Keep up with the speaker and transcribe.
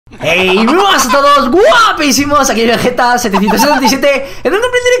¡Hey! ¡Muy buenas a todos! ¡Guapísimos! Aquí Vegeta 777 en un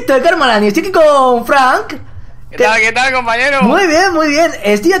directo de Carmalan. Y estoy aquí con Frank. ¿Qué tal, compañero? Muy bien, muy bien.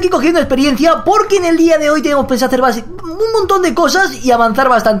 Estoy aquí cogiendo experiencia porque en el día de hoy tenemos pensado hacer un montón de cosas y avanzar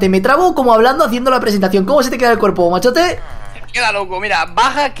bastante. Me trabo como hablando haciendo la presentación. ¿Cómo se te queda el cuerpo, machote? Se queda loco. Mira,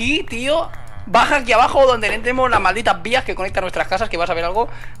 baja aquí, tío. Baja aquí abajo donde tenemos las malditas vías que conectan nuestras casas, que vas a ver algo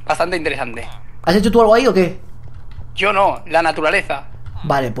bastante interesante. ¿Has hecho tú algo ahí o qué? Yo no, la naturaleza.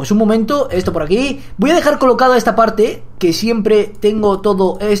 Vale, pues un momento, esto por aquí. Voy a dejar colocado esta parte, que siempre tengo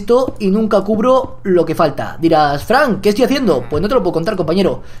todo esto y nunca cubro lo que falta. Dirás, Frank, ¿qué estoy haciendo? Pues no te lo puedo contar,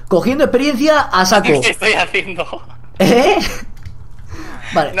 compañero. Cogiendo experiencia a saco. ¿Qué estoy haciendo? ¿Eh?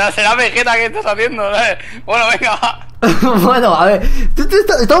 Vale. No, será Vegeta, ¿qué estás haciendo? Bueno, venga, va. Bueno, a ver,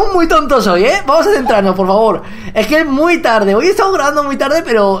 estamos muy tontos hoy, ¿eh? Vamos a centrarnos, por favor. Es que es muy tarde, hoy estamos grabando muy tarde,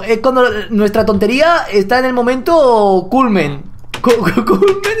 pero es cuando nuestra tontería está en el momento culmen.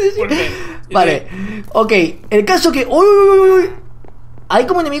 Vale, ok. El caso que... ¡Uy! Hay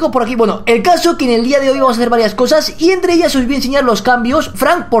como enemigos por aquí. Bueno, el caso que en el día de hoy vamos a hacer varias cosas y entre ellas os voy a enseñar los cambios.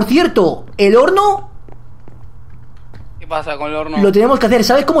 Frank, por cierto, el horno... ¿Qué pasa con el horno? Lo tenemos que hacer,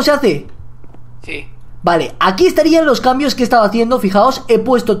 ¿sabes cómo se hace? Sí. Vale, aquí estarían los cambios que he estado haciendo. Fijaos, he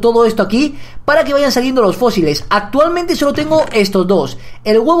puesto todo esto aquí para que vayan saliendo los fósiles. Actualmente solo tengo estos dos: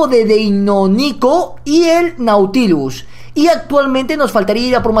 el huevo de Deinonico y el Nautilus. Y actualmente nos faltaría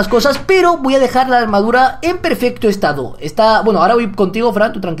ir a por más cosas, pero voy a dejar la armadura en perfecto estado. Está, bueno, ahora voy contigo,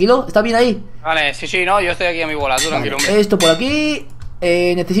 Fran, tú tranquilo. ¿Estás bien ahí? Vale, sí, no, yo estoy aquí a mi bola, tú tranquilo, hombre. Esto por aquí.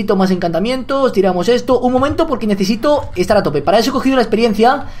 Necesito más encantamientos. Tiramos esto. Un momento porque necesito estar a tope. Para eso he cogido la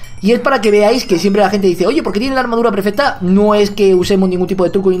experiencia. Y es para que veáis que siempre la gente dice: oye, ¿por qué tiene la armadura perfecta? No es que usemos ningún tipo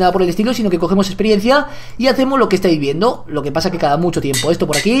de truco ni nada por el estilo, sino que cogemos experiencia y hacemos lo que estáis viendo. Lo que pasa que cada mucho tiempo. Esto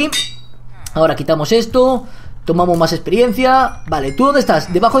por aquí. Ahora quitamos esto. Tomamos más experiencia. Vale, ¿tú dónde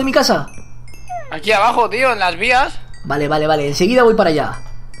estás? ¿Debajo de mi casa? Aquí abajo, tío, en las vías. Vale, enseguida voy para allá.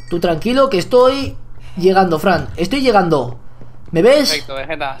 Tú tranquilo que estoy llegando, Fran. Estoy llegando. ¿Me ves? Perfecto,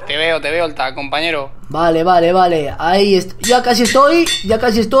 Vegeta. Te veo, compañero. Vale. Ahí ya casi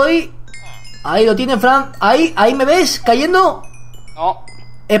estoy. Ahí lo tienen, Fran. Ahí me ves cayendo. No.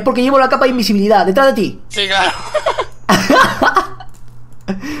 Es porque llevo la capa de invisibilidad detrás de ti. Sí, claro.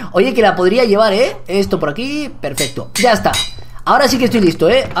 Oye, que la podría llevar, ¿eh? Esto por aquí, perfecto. Ya está. Ahora sí que estoy listo,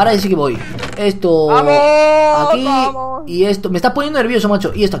 ¿eh? Ahora sí que voy. Esto... ¡Vamos! Aquí. ¡Vamos! Y esto... Me está poniendo nervioso,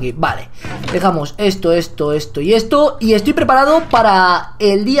 macho. Y esto aquí, vale. Dejamos esto y esto. Y estoy preparado para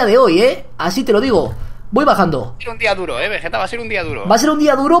el día de hoy, ¿eh? Así te lo digo. Voy bajando. Va a ser un día duro, Vegeta, va a ser un día duro. Va a ser un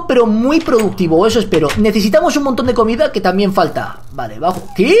día duro, pero muy productivo, eso espero. Necesitamos un montón de comida que también falta. Vale, bajo.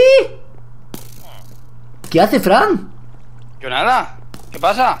 ¿Qué? ¿Qué hace Fran? Yo nada. ¿Qué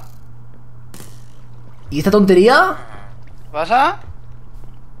pasa? ¿Y esta tontería? ¿Qué pasa?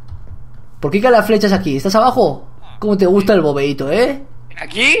 ¿Por qué caen las flechas aquí? ¿Estás abajo? ¿Cómo te gusta el bobeito, eh?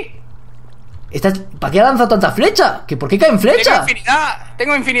 ¿Aquí? ¿Para qué ha lanzado tantas flechas? ¿Por qué caen flechas?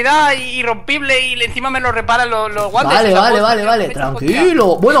 Tengo infinidad irrompible y encima me lo reparan los guantes. Vale,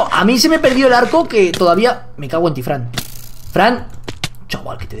 tranquilo. Bueno, a mí se me perdió el arco que todavía... Me cago en ti, Fran. Fran,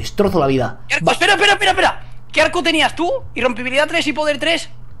 chaval, que te destrozo la vida. Espera. ¿Qué arco tenías tú? ¿Irrompibilidad 3 y poder 3?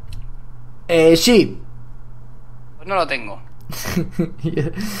 Sí. Pues no lo tengo.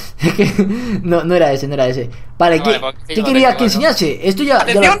 Es que no era ese. Vale, ¿qué querías que enseñase? Esto ya...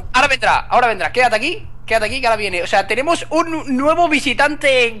 Atención, ahora vendrá. Quédate aquí, que ahora viene. O sea, tenemos un nuevo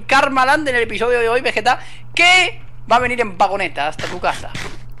visitante en Carmaland en el episodio de hoy, Vegeta, que va a venir en vagoneta hasta tu casa.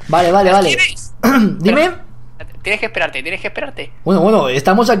 Vale. Dime. Tienes que esperarte. Bueno,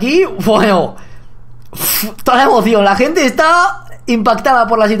 estamos aquí. Bueno, toda la emoción. La gente está impactada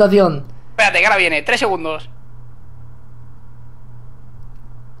por la situación. Espérate, que ahora viene. 3 segundos.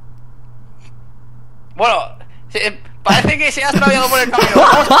 Bueno, parece que se ha extraviado por el camino.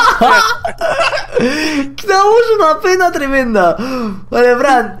 Damos una pena tremenda. Vale,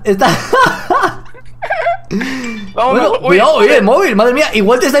 Fran, está... Bueno, cuidado, oye, el móvil, madre mía.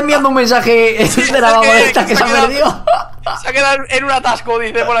 Igual te está enviando un mensaje de la vagoneta que se ha perdido. Se ha quedado en un atasco,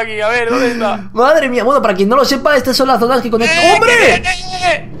 dice por aquí. A ver, ¿dónde está? Madre mía, bueno, para quien no lo sepa, estas son las zonas que conectan. ¡Hombre!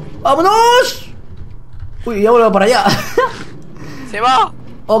 ¡Vámonos! Uy, ya vuelvo para allá. Se va.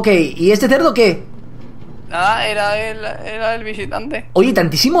 Ok, ¿y este cerdo qué? Nada, era el visitante. Oye,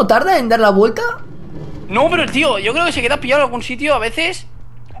 ¿tantísimo tarda en dar la vuelta? No, pero tío, yo creo que se queda pillado en algún sitio a veces.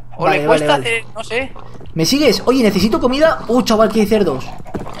 O le cuesta hacer, no sé. ¿Me sigues? Oye, necesito comida. Chaval, que hay cerdos.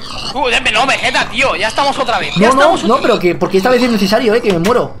 No, Vegeta, tío, ya estamos otra vez. No, pero que porque esta vez es necesario, que me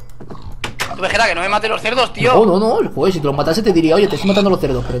muero. Tú, Vegeta, que no me mates los cerdos, tío. No, joder, si te los matase te diría, oye, te estoy matando los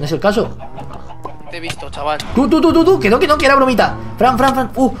cerdos, pero no es el caso. te he visto, chaval. Tú, que no, que era bromita. Fran.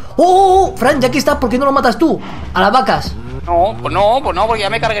 Fran, ya que estás, ¿por qué no lo matas tú? A las vacas. No, porque ya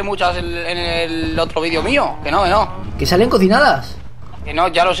me cargué muchas en el otro vídeo mío. Que no. Que salen cocinadas. Que no,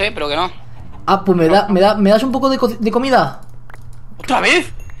 ya lo sé, pero que no. Ah, pues me das un poco de comida. ¿Otra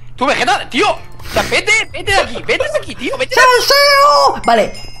vez? Tú, Vegeta, tío. O sea, vete de aquí, tío, vete. ¡Salseo!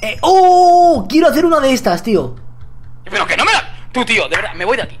 Vale. Quiero hacer una de estas, tío. Pero que no me la... Tú, tío, de verdad, me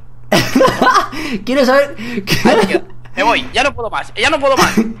voy de aquí. ¿Quieres saber? Me voy, ya no puedo más.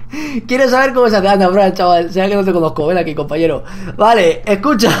 ¿Quieres saber cómo se hace? Anda, Fran, chaval, sea que no te conozco. Ven aquí, compañero. Vale,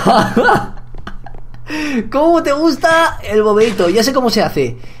 escucha. ¿Cómo te gusta el momento? Ya sé cómo se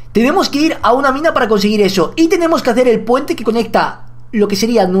hace. Tenemos que ir a una mina para conseguir eso. Y tenemos que hacer el puente que conecta lo que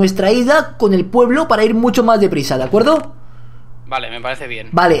sería nuestra isla con el pueblo para ir mucho más deprisa, ¿de acuerdo? Vale, me parece bien.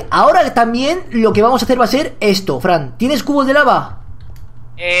 Vale, ahora también lo que vamos a hacer va a ser esto, Fran. ¿Tienes cubos de lava?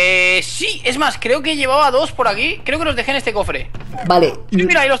 Sí, es más, creo que llevaba 2 por aquí. Creo que los dejé en este cofre. Vale. Sí,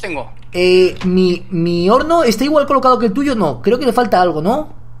 mira, ahí los tengo. Mi horno está igual colocado que el tuyo, no. Creo que le falta algo,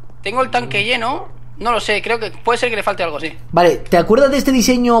 ¿no? Tengo el tanque lleno. No lo sé, creo que puede ser que le falte algo, sí. Vale, ¿te acuerdas de este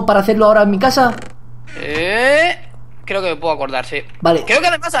diseño para hacerlo ahora en mi casa? Creo que me puedo acordar, sí. Vale. Creo que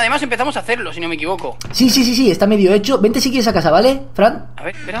además empezamos a hacerlo, si no me equivoco. Sí, está medio hecho. Vente si quieres a casa, ¿vale, Fran? A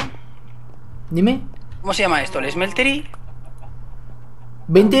ver, espera. Dime. ¿Cómo se llama esto? ¿El smeltery?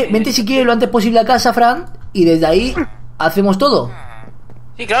 Vente si quieres lo antes posible a casa, Fran. Y desde ahí hacemos todo.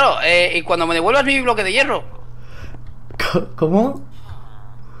 Sí, claro, y cuando me devuelvas mi bloque de hierro. ¿Cómo?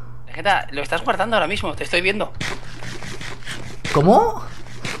 Vegeta, lo estás guardando ahora mismo, te estoy viendo. ¿Cómo?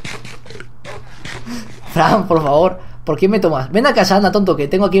 Fran, por favor, ¿por qué me tomas? Ven a casa, anda, tonto, que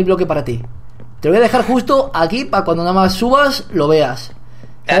tengo aquí el bloque para ti. Te lo voy a dejar justo aquí para cuando nada más subas, lo veas.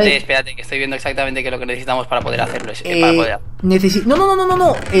 Espérate, que estoy viendo exactamente qué es lo que necesitamos para poder hacerlo.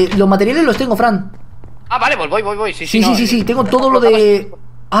 No. Los materiales los tengo, Fran. Ah, vale, pues voy. Sí, tengo todo lo de...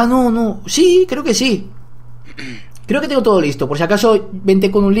 Ah, no. Sí, creo que sí. Creo que tengo todo listo. Por si acaso,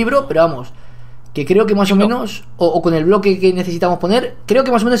 vente con un libro, pero vamos. Que creo que más o menos... O con el bloque que necesitamos poner. Creo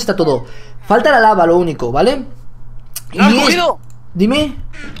que más o menos está todo. Falta la lava, lo único, ¿vale? ¿No has cogido? Dime.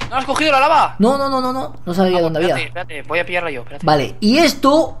 ¿No has cogido la lava? No. No sabía dónde había. Espérate, voy a pillarla yo. Espérate. Vale, y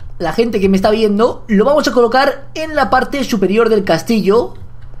esto, la gente que me está viendo, lo vamos a colocar en la parte superior del castillo.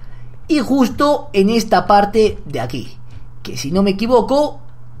 Y justo en esta parte de aquí. Que si no me equivoco,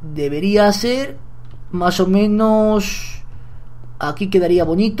 debería ser más o menos... Aquí quedaría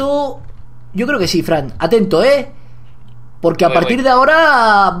bonito. Yo creo que sí, Fran. Atento, ¿eh? Porque a partir de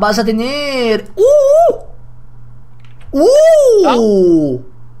ahora vas a tener...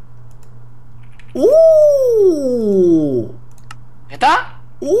 ¿Está?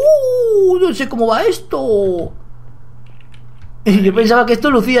 No sé cómo va esto. Yo pensaba que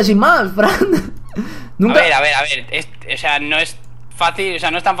esto lucía sin más, Fran. ¿Nunca? A ver. O sea, no es fácil, o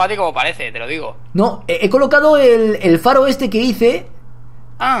sea, no es tan fácil como parece, te lo digo. No, he colocado el faro este que hice.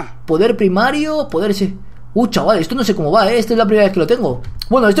 Poder primario, poderse... chaval, esto no sé cómo va, esta es la primera vez que lo tengo.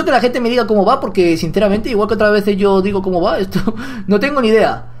 Bueno, esto que la gente me diga cómo va, porque sinceramente, igual que otras veces yo digo cómo va, esto no tengo ni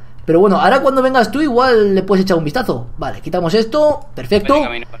idea. Pero bueno, ahora cuando vengas tú igual le puedes echar un vistazo. Vale, quitamos esto, perfecto.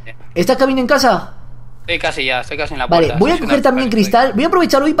 ¿Estás camino en casa? Estoy casi en la puerta. Vale, voy a coger también cristal. Voy a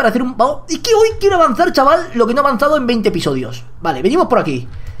aprovechar hoy para hacer un... Es que hoy quiero avanzar, chaval, lo que no he avanzado en 20 episodios. Vale, venimos por aquí.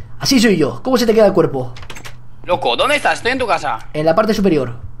 Así soy yo, ¿cómo se te queda el cuerpo? Loco, ¿dónde estás? Estoy en tu casa. En la parte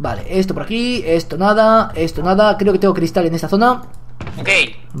superior. Vale, esto por aquí, esto nada. Creo que tengo cristal en esta zona. Ok.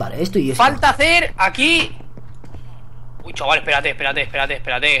 Vale, esto y esto. Falta hacer aquí... Uy, chaval, espérate.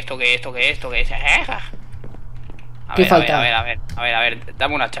 ¿Esto qué es? ¿Qué falta? A ver,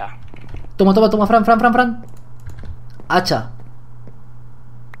 dame un hacha. Toma, Fran. Hacha.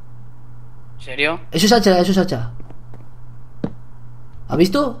 ¿En serio? Eso es hacha. ¿Has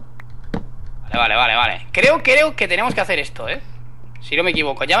visto? Vale. Creo que tenemos que hacer esto, si no me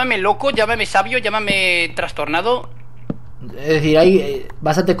equivoco. Llámame loco, llámame sabio, llámame trastornado. Es decir, hay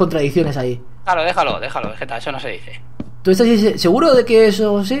bastantes contradicciones ahí. Déjalo, Vegeta, eso no se dice. ¿Tú estás seguro de que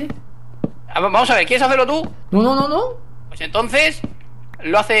eso sí? Vamos a ver, ¿quieres hacerlo tú? No. Pues entonces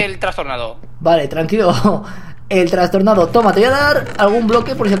lo hace el trastornado. Vale, tranquilo. El trastornado. Toma, te voy a dar algún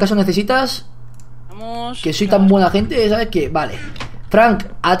bloque por si acaso necesitas. Vamos. Que soy tan buena gente, ¿sabes qué? Vale. Frank,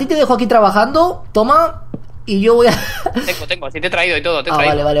 a ti te dejo aquí trabajando. Toma. Y yo voy a... Tengo, si te he traído y todo,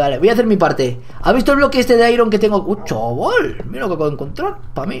 Vale. Voy a hacer mi parte. ¿Has visto el bloque este de iron que tengo? Chaval, mira lo que acabo de encontrar.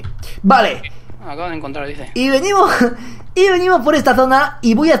 Para mí. Vale. Acabo de encontrar, dice. Y venimos por esta zona.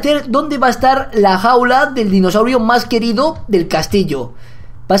 Y voy a hacer donde va a estar la jaula del dinosaurio más querido del castillo.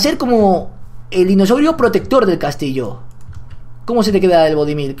 Va a ser como el dinosaurio protector del castillo. ¿Cómo se te queda el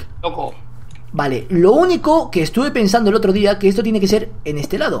body milk? Loco, Vale, lo único que estuve pensando el otro día, que esto tiene que ser en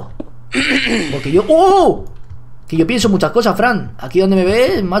este lado. Porque yo... ¡Oh! Que yo pienso muchas cosas, Fran. Aquí donde me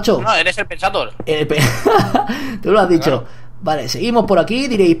ves, macho. No, eres el pensador. Tú lo has dicho. Claro. Vale, seguimos por aquí.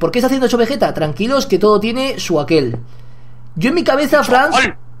 Diréis, ¿por qué está haciendo eso Vegeta? Tranquilos, que todo tiene su aquel. Yo en mi cabeza, Fran...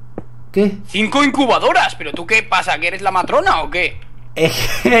 ¡Chaval! ¿Qué? 5 incubadoras. ¿Pero tú qué pasa? ¿Que eres la matrona o qué?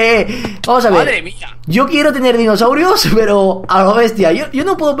 Vamos a ver. Madre mía. Yo quiero tener dinosaurios, pero a lo bestia. Yo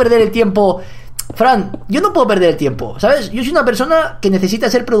no puedo perder el tiempo. Fran, yo no puedo perder el tiempo, ¿sabes? Yo soy una persona que necesita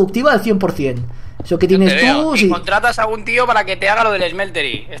ser productiva al 100%. Eso que tienes tú... Y Sí. contratas a un tío para que te haga lo del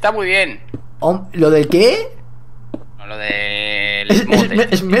smeltery. Está muy bien. ¿Lo del qué? No, lo del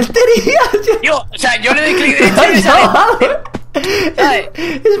mote. ¿Smeltery? Tío, o sea, yo le doy clic derecho y me sale. ¿Sabes?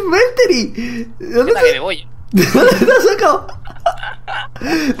 ¡Smeltery! ¿De dónde Esta que me voy. ¿De dónde te has sacado?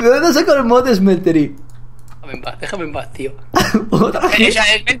 ¿De dónde has sacado el mod de Smeltery? Déjame en paz, tío. ¿Otra O vez? sea,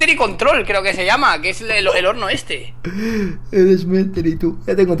 Smeltery Control creo que se llama, que es el horno este. El Smeltery, tú.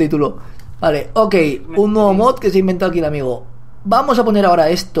 Ya tengo título. Vale, ok. Un nuevo mod que se inventó aquí el amigo. Vamos a poner ahora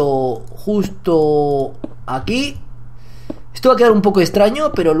esto justo aquí. Esto va a quedar un poco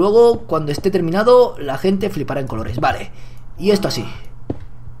extraño, pero luego cuando esté terminado la gente flipará en colores. Vale. Y esto así.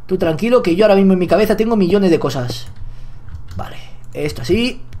 Tú tranquilo que yo ahora mismo en mi cabeza tengo millones de cosas. Vale. Esto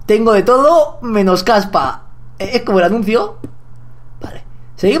así. Tengo de todo menos caspa. Es como el anuncio. Vale.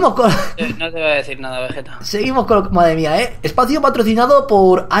 Seguimos con... No te voy a decir nada, Vegeta. Seguimos con... Madre mía, espacio patrocinado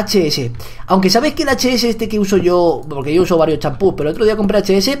por HS. Aunque sabes que el HS este que uso yo... Porque yo uso varios champús, pero el otro día compré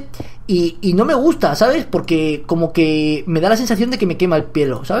HS y no me gusta, ¿sabes? Porque como que me da la sensación de que me quema el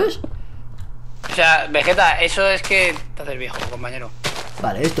pelo, ¿sabes? O sea, Vegeta, eso es que te haces viejo, compañero.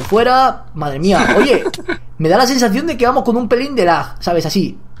 Vale, esto fuera... Madre mía, oye, me da la sensación de que vamos con un pelín de lag, ¿sabes?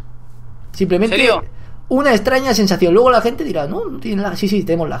 Así. Simplemente... ¿En serio? Una extraña sensación. Luego la gente dirá, no tiene lag. Sí,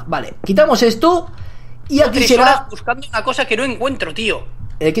 tenemos lag. Vale, quitamos esto. Y aquí 3 será... horas buscando una cosa que no encuentro, tío.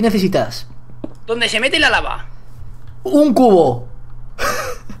 ¿Qué necesitas? ¿Dónde se mete la lava? Un cubo.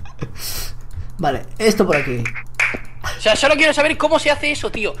 Vale, esto por aquí. O sea, solo quiero saber cómo se hace eso,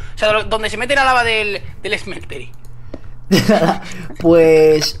 tío. O sea, ¿dónde se mete la lava del smeltery?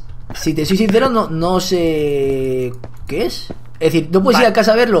 Pues... Si te soy sincero, no sé... ¿Qué es? Es decir, ¿no puedes ir a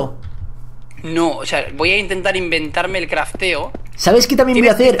casa a verlo? No, o sea, voy a intentar inventarme el crafteo. ¿Sabes qué también voy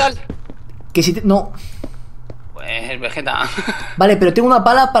a hacer? Cristal? Que si no. Pues Vegeta. Vale, pero tengo una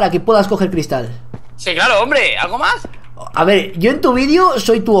pala para que puedas coger cristal. Sí, claro, hombre, ¿algo más? A ver, yo en tu vídeo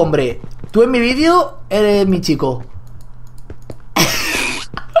soy tu hombre. Tú en mi vídeo eres mi chico.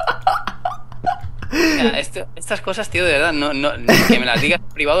 Mira, estas cosas, tío, de verdad, no, que me las digas en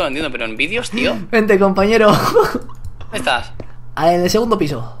privado lo entiendo, pero en vídeos, tío. Vente, compañero. ¿Dónde estás? En el segundo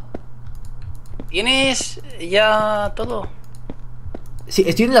piso. ¿Tienes ya todo? Sí,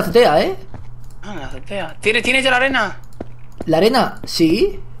 estoy en la azotea, Ah, la azotea. ¿Tienes ya la arena? ¿La arena?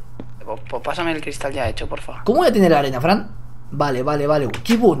 Sí. Pues pásame el cristal ya hecho, porfa. ¿Cómo voy a tener la arena, Fran? Vale.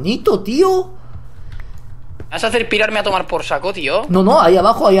 ¡Qué bonito, tío! ¿Me vas a hacer pirarme a tomar por saco, tío? No, ahí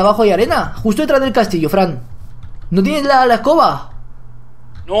abajo hay arena. Justo detrás del castillo, Fran. ¿No tienes la escoba?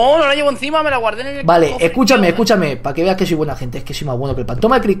 No la llevo encima, me la guardé en el... Vale, cofre, escúchame, tío. para que veas que soy buena gente. Es que soy más bueno que el pan.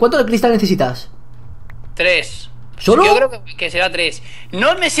 Toma el cristal. ¿Cuánto de cristal necesitas? 3. ¿Solo? Yo creo que será 3.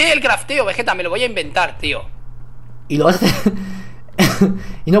 No me sé el crafteo, Vegeta, me lo voy a inventar, tío. Y lo vas a hacer...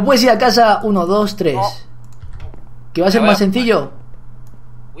 Y no puedes ir a casa 1, 2, 3. No. Que va a ser más sencillo.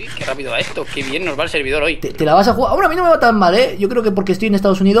 Uy, qué rápido va esto, qué bien nos va el servidor hoy. Te la vas a jugar. Ahora a mí no me va tan mal, Yo creo que porque estoy en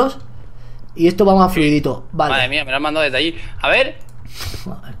Estados Unidos y esto va más fluidito. Vale. Madre mía, me lo han mandado desde allí. A ver.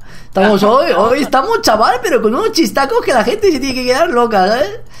 Estamos hoy estamos, chaval, pero con unos chistacos que la gente se tiene que quedar loca,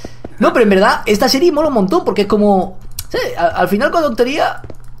 ¿sabes? No, pero en verdad, esta serie mola un montón porque es como... ¿sí? Al final con tontería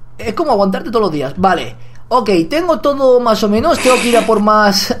es como aguantarte todos los días. Vale, ok, tengo todo más o menos. Tengo que ir a por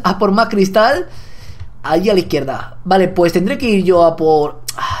más cristal. Allí a la izquierda. Vale, pues tendré que ir yo a por...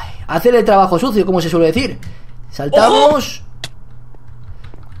 a hacer el trabajo sucio, como se suele decir. Saltamos.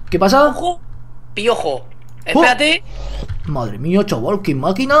 ¿Qué pasa? Ojo, piojo. Espérate. Madre mía, chaval, qué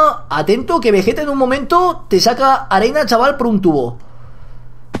máquina. Atento que Vegeta en un momento te saca arena, chaval, por un tubo.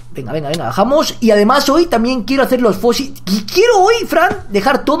 Venga, bajamos. Y además hoy también quiero hacer los fósiles. Y quiero hoy, Fran,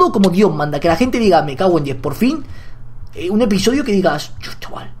 dejar todo como Dios manda. Que la gente diga, me cago en 10. Por fin, un episodio que digas,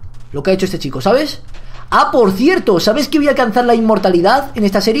 chaval, lo que ha hecho este chico, ¿sabes? Ah, por cierto, ¿sabes que voy a alcanzar la inmortalidad en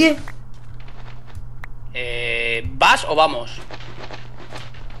esta serie? ¿Vas o vamos?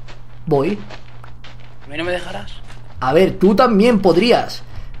 Voy. ¿A mí no me dejarás? A ver, tú también podrías.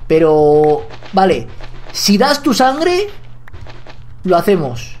 Pero... Vale, si das tu sangre, lo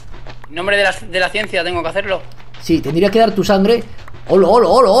hacemos. En nombre de la ciencia tengo que hacerlo. Sí, tendría que dar tu sangre. Hola, hola,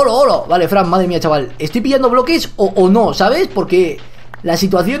 hola, hola, hola. Vale, Fran, madre mía, chaval. ¿Estoy pillando bloques o no, sabes? Porque la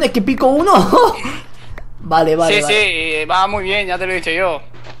situación es que pico uno. Vale, vale, Sí, vale. sí, va muy bien, ya te lo he dicho yo.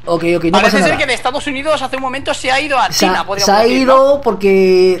 Ok, ok, no Parece pasa ser nada. que de Estados Unidos hace un momento se ha ido a China, podríamos Se ha decir, ido ¿no?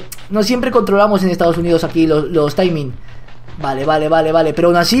 porque no siempre controlamos en Estados Unidos aquí los timing. Vale, vale, vale, vale. Pero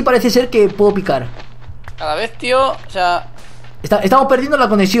aún así parece ser que puedo picar. Cada vez, tío, o sea... Estamos perdiendo la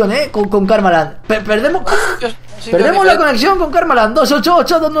conexión, con Karmaland. Perdemos... Dios, sí, Perdemos Dios, la conexión con Karmaland.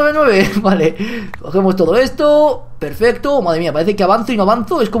 288-299. Vale. Cogemos todo esto. Perfecto. Madre mía, parece que avanzo y no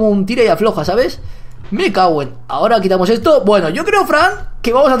avanzo. Es como un tira y afloja, ¿sabes? Me cago en... Ahora quitamos esto. Bueno, yo creo, Fran,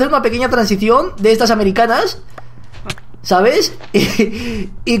 que vamos a hacer una pequeña transición de estas americanas, ¿sabes?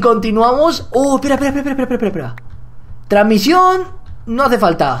 Y continuamos... Oh, espera. Transmisión... No hace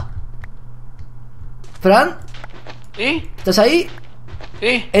falta. Fran, ¿Sí? ¿estás ahí?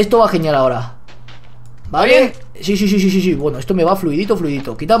 Sí. Esto va genial ahora. ¿Vale? Sí. Bueno, esto me va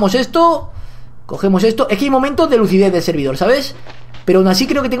fluidito. Quitamos esto. Cogemos esto. Es que hay momentos de lucidez del servidor, ¿sabes? Pero aún así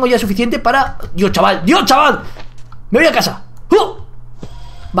creo que tengo ya suficiente para... ¡Dios, chaval! ¡Me voy a casa!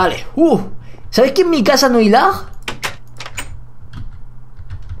 Vale. ¿Sabes que en mi casa no hay lag?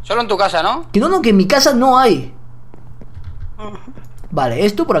 Solo en tu casa, ¿no? Que no, que en mi casa no hay. Vale,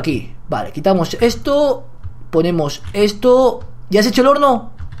 esto por aquí. Vale, quitamos esto. Ponemos esto. ¿Ya has hecho el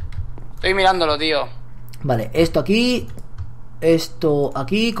horno? Estoy mirándolo, tío. Vale, esto aquí. Esto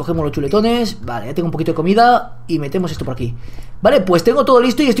aquí. Cogemos los chuletones. Vale, ya tengo un poquito de comida. Y metemos esto por aquí. Vale, pues tengo todo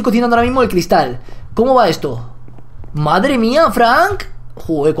listo y estoy cocinando ahora mismo el cristal. ¿Cómo va esto? Madre mía, Frank.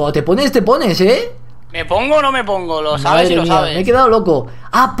 Joder, cuando te pones, ¿eh? ¿Me pongo o no me pongo? Lo sabes Madre y lo mía, sabes. me he quedado loco.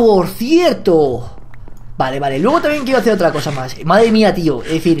 Ah, por cierto. Vale. Luego también quiero hacer otra cosa más. Madre mía, tío.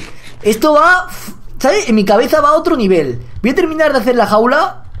 Es decir, esto va... ¿Sabes? En mi cabeza va a otro nivel. Voy a terminar de hacer la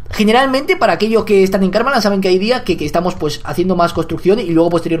jaula. Generalmente, para aquellos que están en Karmaland, saben que hay días que estamos pues haciendo más construcción y luego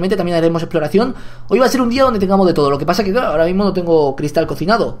posteriormente también haremos exploración. Hoy va a ser un día donde tengamos de todo. Lo que pasa que, claro, ahora mismo no tengo cristal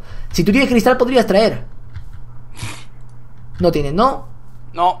cocinado. Si tú tienes cristal, podrías traer. No tienes, ¿no?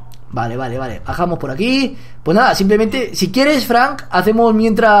 No. Vale. Bajamos por aquí. Pues nada, simplemente, si quieres, Frank, hacemos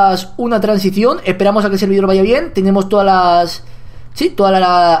mientras una transición. Esperamos a que el servidor vaya bien. Tenemos todas las... Sí, toda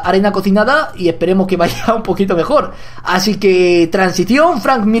la arena cocinada y esperemos que vaya un poquito mejor. Así que, transición,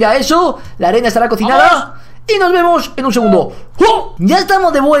 Frank, mira eso. La arena estará cocinada. ¡Vamos! Y nos vemos en un segundo. ¡Oh! Ya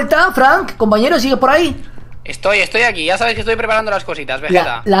estamos de vuelta, Frank. Compañero, ¿sigues por ahí? Estoy aquí, ya sabes que estoy preparando las cositas,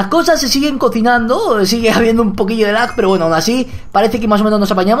 Vegeta. Las cosas se siguen cocinando, sigue habiendo un poquillo de lag, pero bueno, aún así parece que más o menos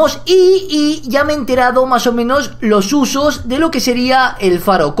nos apañamos. Y ya me he enterado más o menos los usos de lo que sería el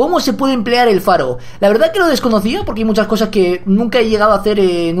faro, cómo se puede emplear el faro. La verdad que lo desconocía porque hay muchas cosas que nunca he llegado a hacer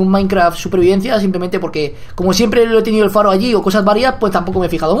en un Minecraft supervivencia, simplemente porque como siempre lo he tenido el faro allí o cosas varias, pues tampoco me he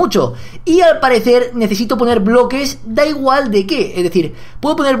fijado mucho. Y al parecer necesito poner bloques, da igual de qué, es decir,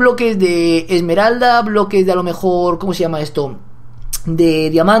 puedo poner bloques de esmeralda, bloques de a lo mejor, ¿cómo se llama esto? De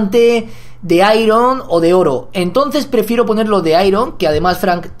diamante, de iron o de oro. Entonces prefiero ponerlo de iron, que además,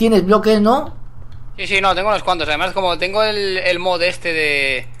 Frank, tienes bloques, ¿no? Sí, no, tengo unos cuantos. Además, como tengo el mod este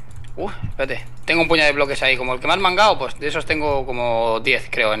de... espérate. Tengo un puñado de bloques ahí. Como el que me has mangado, pues de esos tengo como 10,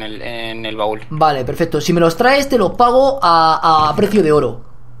 creo, en el baúl. Vale, perfecto. Si me los traes, te los pago a precio de oro.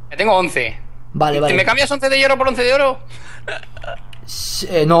 Tengo 11. Vale. ¿Me cambias 11 de hierro por 11 de oro?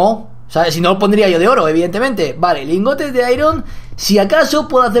 No, ¿sabes? Si no lo pondría yo de oro, evidentemente. Vale, lingotes de iron. Si acaso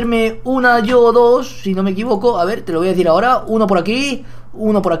puedo hacerme una yo o dos, si no me equivoco. A ver, te lo voy a decir ahora. Uno por aquí,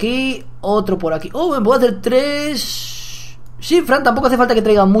 otro por aquí. Oh, me puedo hacer 3. Sí, Fran, tampoco hace falta que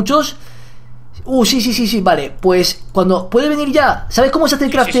traigan muchos. Sí, vale. Pues cuando puede venir ya. ¿Sabes cómo se hace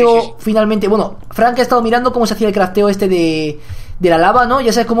el crafteo Sí. finalmente? Bueno, Frank ha estado mirando cómo se hacía el crafteo este de la lava, ¿no?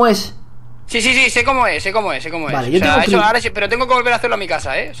 Ya sabes cómo es. Sí, sé cómo es. Vale, O yo sea, tengo eso ahora sí, pero tengo que volver a hacerlo a mi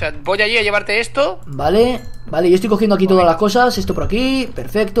casa, ¿eh? O sea, voy allí a llevarte esto. Vale, yo estoy cogiendo aquí todas las cosas. Esto por aquí,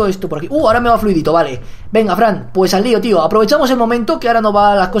 perfecto, esto por aquí. Ahora me va fluidito, vale. Venga, Fran, pues al lío, tío. Aprovechamos el momento que ahora nos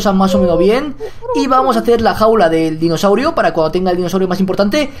van las cosas más o menos bien. Y vamos a hacer la jaula del dinosaurio para cuando tenga el dinosaurio más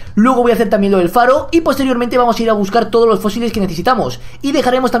importante. Luego voy a hacer también lo del faro. Y posteriormente vamos a ir a buscar todos los fósiles que necesitamos. Y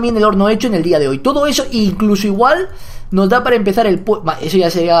dejaremos también el horno hecho en el día de hoy. Todo eso, incluso igual, nos da para empezar el eso ya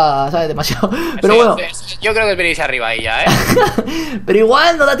sería, ¿sabes? Demasiado. Pero bueno. Yo creo que veréis arriba ahí ya, ¿eh? Pero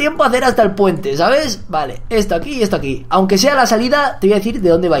igual no da tiempo a hacer hasta el puente, ¿sabes? Vale, esto aquí y esto aquí. Aunque sea la salida, te voy a decir de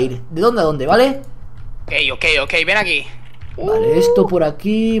dónde va a ir. De dónde a dónde, ¿vale? Ok, ven aquí. Vale, esto por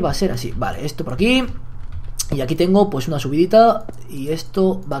aquí va a ser así. Vale, esto por aquí. Y aquí tengo pues una subidita. Y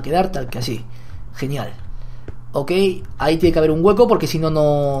esto va a quedar tal que así. Genial. Ok, ahí tiene que haber un hueco porque si no,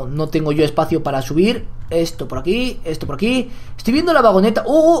 no tengo yo espacio para subir. esto por aquí, esto por aquí. Estoy viendo la vagoneta.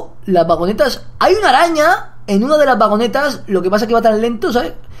 Las vagonetas. Hay una araña en una de las vagonetas. Lo que pasa es que va tan lento,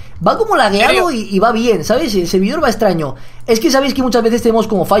 ¿sabes? Va como lagueado y va bien, ¿sabes? El servidor va extraño. Es que sabéis que muchas veces tenemos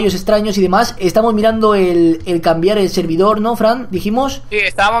como fallos extraños y demás. Estamos mirando el cambiar el servidor, ¿no, Fran? Dijimos. Sí,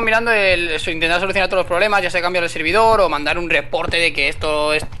 estábamos mirando intentar solucionar todos los problemas, ya sea cambiar el servidor o mandar un reporte de que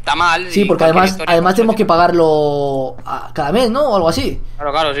esto está mal. Sí, porque además tenemos que pagarlo cada mes, ¿no? O algo así.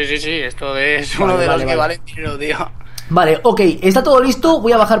 Claro, sí. Esto es uno de los que vale dinero, tío. Vale, ok, está todo listo.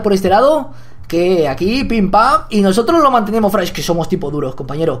 Voy a bajar por este lado. Que aquí, pim pam. Y nosotros lo mantenemos, Fran. Es que somos tipo duros,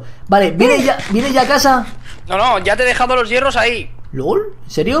 compañero. Vale, ¿viene ya a casa? No, ya te he dejado los hierros ahí. ¿Lol? ¿En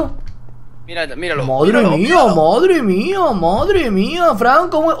serio? Míralo. Madre mía, Fran,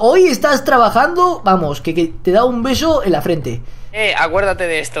 ¿cómo? Hoy estás trabajando. Vamos, que te da un beso en la frente. Acuérdate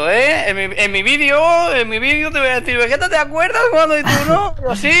de esto, En mi vídeo te voy a decir, Vegeta, ¿te acuerdas cuando y tú no?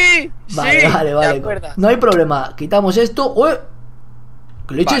 Yo, sí. Vale. No hay problema. Quitamos esto.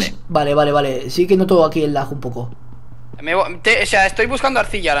 ¿Qué leches? Vale. Sí que noto aquí el lag un poco. Estoy buscando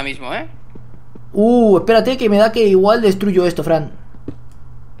arcilla ahora mismo, Espérate que me da que igual destruyo esto, Fran.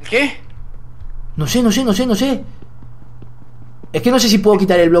 ¿Qué? No sé. Es que no sé si puedo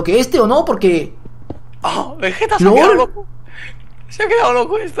quitar el bloque este o no, porque... Vegeta se ha quedado loco. Se ha quedado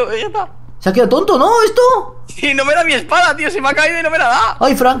loco esto, Vegeta. ¿Se ha quedado tonto, no, esto? Sí, no me da mi espada, tío, se me ha caído y no me la da.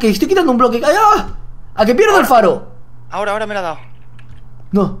 Ay, Fran, que estoy quitando un bloque. ¡A que pierdo el faro! Ahora me la ha dado.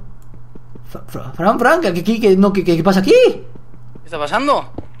 No. Fran, ¿qué pasa aquí? ¿Qué está pasando?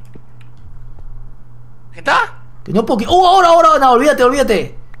 ¿Qué está? Que no puedo... ahora, no,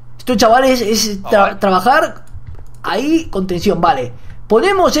 olvídate. Esto, chavales, es trabajar ahí con tensión, vale.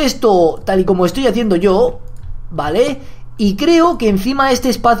 Ponemos esto tal y como estoy haciendo yo, ¿vale? Y creo que encima este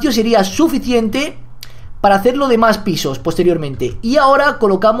espacio sería suficiente para hacerlo de más pisos posteriormente. Y ahora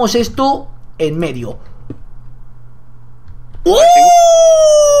colocamos esto en medio.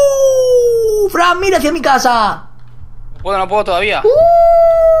 Fran, mira hacia mi casa. No puedo todavía.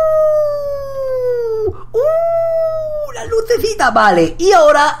 La lucecita, vale. Y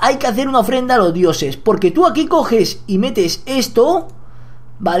ahora hay que hacer una ofrenda a los dioses, porque tú aquí coges y metes esto,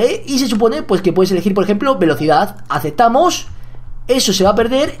 ¿vale? Y se supone pues que puedes elegir, por ejemplo, velocidad. Aceptamos. Eso se va a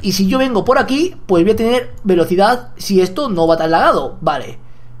perder. Y si yo vengo por aquí, pues voy a tener velocidad si esto no va tan lagado. Vale.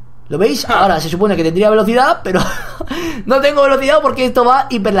 ¿Lo veis? Ahora se supone que tendría velocidad, pero no tengo velocidad porque esto va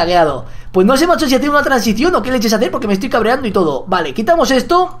hiperlagueado. Pues no sé, macho, si hacer una transición o qué leches hacer, porque me estoy cabreando y todo. Vale, quitamos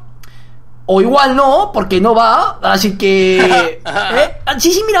esto. O igual no, porque no va. Así que...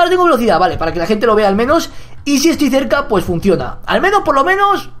 Sí, mira, ahora tengo velocidad. Vale, para que la gente lo vea al menos. Y si estoy cerca, pues funciona. Al menos, por lo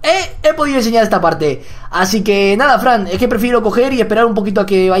menos, he podido enseñar esta parte. Así que nada, Fran, es que prefiero coger y esperar un poquito a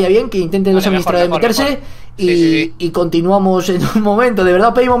que vaya bien, que intenten los administradores meterse. Mejor. Y continuamos en un momento. De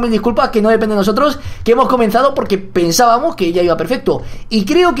verdad pedimos mil disculpas, que no depende de nosotros, que hemos comenzado porque pensábamos que ya iba perfecto. Y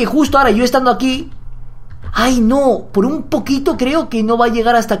creo que justo ahora, yo estando aquí... Ay, no, por un poquito creo que no va a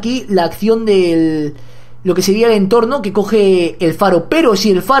llegar hasta aquí la acción del... lo que sería el entorno que coge el faro. Pero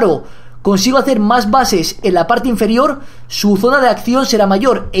si el faro consigo hacer más bases en la parte inferior, su zona de acción será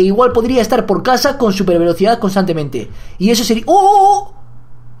mayor, e igual podría estar por casa con super velocidad constantemente. Y eso sería...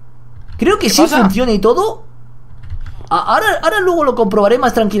 Creo que sí funciona y todo. Ahora luego lo comprobaré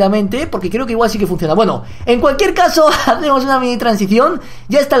más tranquilamente, porque creo que igual sí que funciona. Bueno, en cualquier caso, hacemos una mini transición.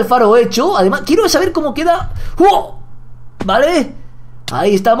 Ya está el faro hecho. Además, quiero saber cómo queda. ¿Vale?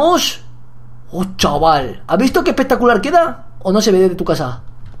 Ahí estamos. Chaval, ¿has visto qué espectacular queda? ¿O no se ve desde tu casa?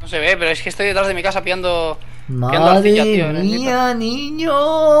 No se ve, pero es que estoy detrás de mi casa pillando... Madre mía,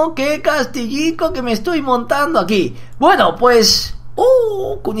 niño, qué castillico que me estoy montando aquí. Bueno, pues...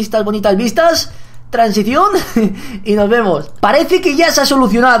 con estas bonitas vistas... transición y nos vemos. Parece que ya se ha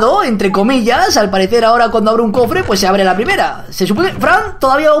solucionado, entre comillas. Al parecer ahora cuando abro un cofre pues se abre la primera. Se supone, Fran,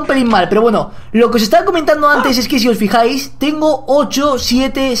 todavía va un pelín mal, pero bueno, lo que os estaba comentando antes es que si os fijáis, tengo 8,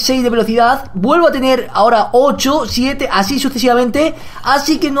 7, 6 de velocidad. Vuelvo a tener ahora 8, 7, así sucesivamente.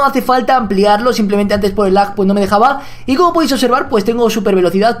 Así que no hace falta ampliarlo, simplemente antes por el lag pues no me dejaba. Y como podéis observar pues tengo super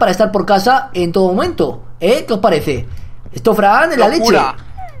velocidad para estar por casa en todo momento. ¿Qué os parece? Esto, Fran, es la leche.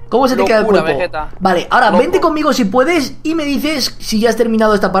 ¿Cómo se te queda el cuerpo? Vegeta. Vale, ahora vente conmigo si puedes y me dices si ya has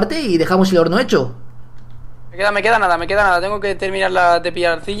terminado esta parte y dejamos el horno hecho. Me queda nada. Tengo que terminar de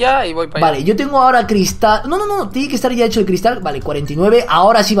pillar arcilla y voy para allá. Vale, yo tengo ahora cristal. No, tiene que estar ya hecho el cristal. Vale, 49.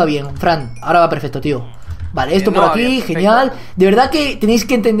 Ahora sí va bien, Fran. Ahora va perfecto, tío. Vale, esto por aquí, bien, genial. De verdad que tenéis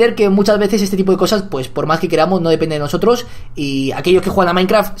que entender que muchas veces este tipo de cosas, pues por más que queramos, no depende de nosotros. Y aquellos que juegan a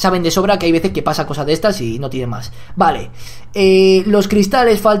Minecraft saben de sobra que hay veces que pasa cosas de estas y no tienen más. Vale, los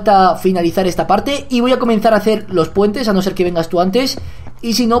cristales, falta finalizar esta parte. Y voy a comenzar a hacer los puentes, a no ser que vengas tú antes.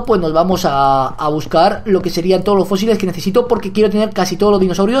 Y si no, pues nos vamos a buscar lo que serían todos los fósiles que necesito, porque quiero tener casi todos los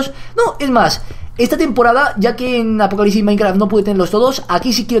dinosaurios. No, es más, esta temporada, ya que en Apocalipsis Minecraft no pude tenerlos todos,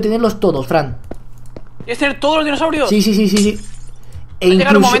 aquí sí quiero tenerlos todos, Fran. ¿Quieres tener todos los dinosaurios? Sí. Va a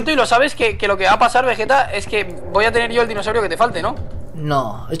llegar un momento y lo sabes que lo que va a pasar, Vegeta, es que voy a tener yo el dinosaurio que te falte, ¿no?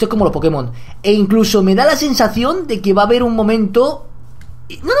 No, esto es como los Pokémon. E incluso me da la sensación de que va a haber un momento...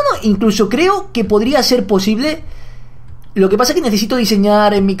 No, incluso creo que podría ser posible. Lo que pasa es que necesito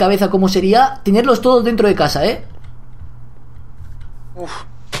diseñar en mi cabeza cómo sería tenerlos todos dentro de casa, ¿eh? Uf.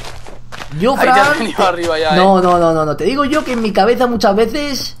 Yo, Ahí te has Fran... venido arriba ya, No, te digo yo que en mi cabeza muchas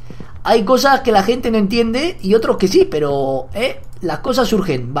veces hay cosas que la gente no entiende y otros que sí, pero las cosas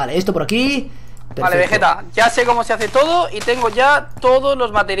surgen. Vale, esto por aquí. Perfecto. Vale, Vegeta, ya sé cómo se hace todo y tengo ya todos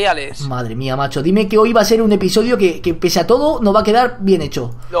los materiales. Madre mía, macho, dime que hoy va a ser un episodio que pese a todo nos va a quedar bien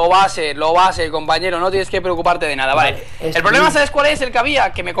hecho. Lo va a ser, compañero, no tienes que preocuparte de nada, vale. El problema, ¿sabes cuál es? El que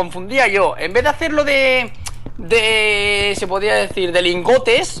había, que me confundía yo. En vez de hacerlo se podría decir, de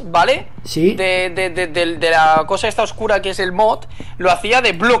lingotes, ¿vale? Sí. De la cosa esta oscura que es el mod, lo hacía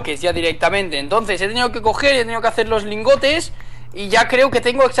de bloques ya directamente. Entonces he tenido que coger, he tenido que hacer los lingotes. Y ya creo que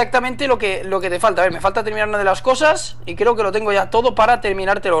tengo exactamente lo que te falta. A ver, me falta terminar una de las cosas y creo que lo tengo ya todo para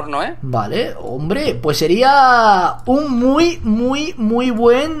terminarte el horno, ¿eh? Vale, hombre, pues sería un muy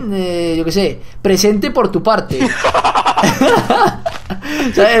buen, yo qué sé, presente por tu parte.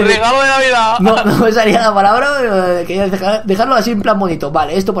 ¿Sabes? Regalo de Navidad. No me salía la palabra, pero quería dejarlo así en plan bonito.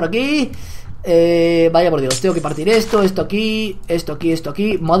 Vale, esto por aquí. Vaya por Dios, tengo que partir esto aquí.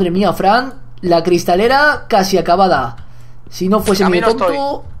 Madre mía, Fran, la cristalera casi acabada. Si no fuese medio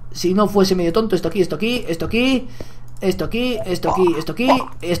tonto, esto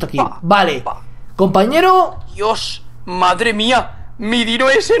aquí. Vale, compañero. Dios, madre mía, mi dino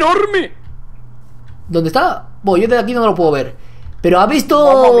es enorme. ¿Dónde está? Yo desde aquí no lo puedo ver. Pero ha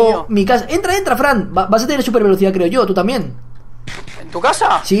visto mi casa. Entra, Fran. Vas a tener super velocidad, creo yo, tú también. ¿En tu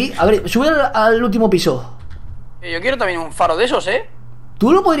casa? Sí, a ver, sube al último piso. Yo quiero también un faro de esos, ¿eh?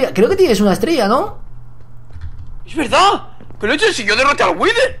 Tú lo podrías, creo que tienes una estrella, ¿no? Es verdad. Pero si yo derroté al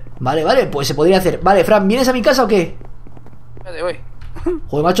Wither. Vale, pues se podría hacer. Vale, Fran, ¿vienes a mi casa o qué? Espérate, voy.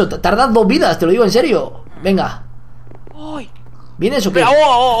 Joder, macho, tardas 2 vidas, te lo digo en serio. Venga. Ay. ¿Vienes o qué?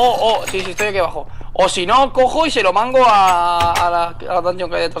 Sí, estoy aquí abajo. O si no, cojo y se lo mango a la dungeon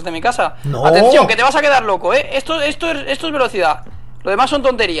que hay detrás de mi casa. No. Atención, que te vas a quedar loco, ¿eh? Esto es velocidad. Lo demás son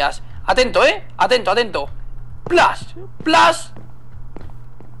tonterías. Atento, ¿eh? Atento. Plas.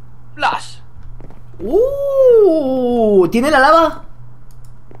 ¿Tiene la lava?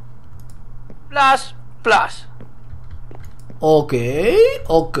 Plas. Ok.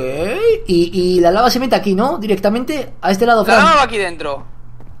 Y la lava se mete aquí, ¿no? Directamente a este lado, La Fran. lava aquí dentro.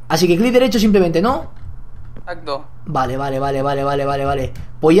 Así que clic derecho simplemente, ¿no? Exacto. Vale.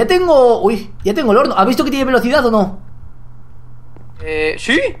 Pues ya tengo... ya tengo el horno. ¿Has visto que tiene velocidad o no?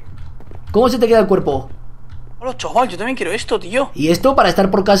 ¿Sí? ¿Cómo se te queda el cuerpo? Hola, chaval, yo también quiero esto, tío. Y esto para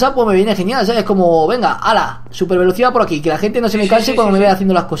estar por casa pues me viene genial, ¿sabes? Como, venga, ala, super velocidad por aquí, que la gente no se me canse cuando me vea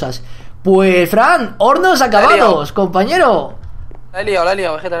haciendo las cosas. Pues, Fran, hornos acabados, compañero. La he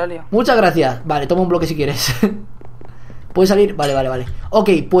liado, Vegeta, la he liado. Muchas gracias. Vale, toma un bloque si quieres. Puedes salir, vale. Ok,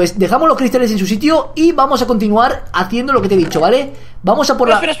 pues dejamos los cristales en su sitio y vamos a continuar haciendo lo que te he dicho, ¿vale? Vamos a por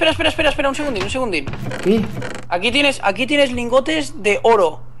la... Espera, un segundín. ¿Qué? Aquí tienes lingotes de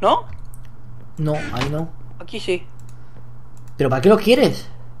oro, ¿no? No, ahí no. Aquí sí. ¿Pero para qué los quieres?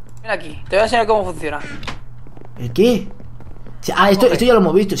 Ven aquí, te voy a enseñar cómo funciona. ¿El qué? Esto ya lo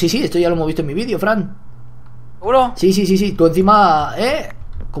hemos visto. Sí, esto ya lo hemos visto en mi vídeo, Fran. ¿Seguro? Sí. Tú encima,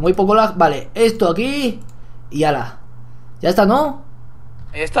 como hay poco lag... Vale, esto aquí y ala. Ya está, ¿no?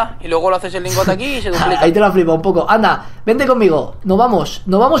 Ahí está. Y luego lo haces el lingote aquí y se duplica. Ahí te lo flipa un poco. Anda, vente conmigo. Nos vamos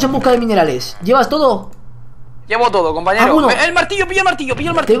en busca de minerales. ¿Llevas todo? Llevo todo, compañero. Bueno. El martillo, pilla el martillo.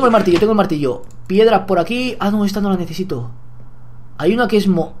 Tengo el martillo. Piedras por aquí. No, esta no la necesito. Hay una que es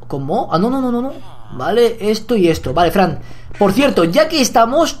 ¿con mo? No. Vale, esto y esto. Vale, Fran. Por cierto, ya que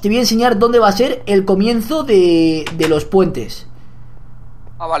estamos, te voy a enseñar dónde va a ser el comienzo de los puentes.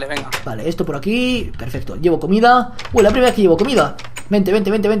 Vale, venga. Vale, esto por aquí. Perfecto. Llevo comida. La primera vez que llevo comida. Vente.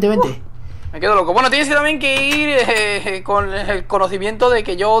 Me quedo loco. Bueno, tienes también que ir con el conocimiento de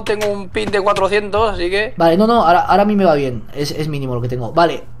que yo tengo un pin de 400, así que... Vale, no, ahora a mí me va bien. Es mínimo lo que tengo.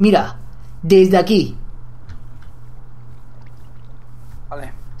 Vale, mira. Desde aquí.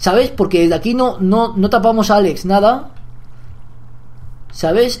 Vale. ¿Sabes? Porque desde aquí no tapamos a Alex nada.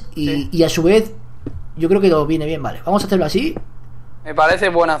 ¿Sabes? Y a su vez yo creo que nos viene bien. Vale, vamos a hacerlo así. Me parece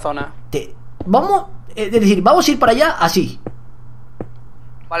buena zona. Vamos a ir para allá así.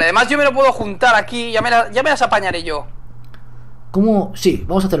 Vale, además yo me lo puedo juntar aquí. Ya me las apañaré yo. ¿Cómo? Sí,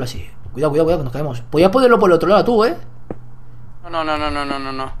 vamos a hacerlo así. Cuidado, cuidado, cuidado, que nos caemos. Podías ponerlo por el otro lado tú, ¿eh?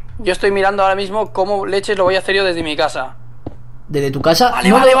 No. Yo estoy mirando ahora mismo cómo leches lo voy a hacer yo desde mi casa. ¿Desde tu casa? Vale,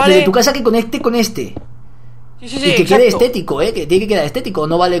 no, vale. Desde tu casa que conecte con este. Sí, y que exacto. quede estético, ¿eh? Que tiene que quedar estético,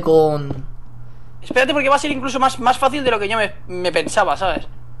 no vale con... Espérate porque va a ser incluso más fácil de lo que yo me pensaba, ¿sabes?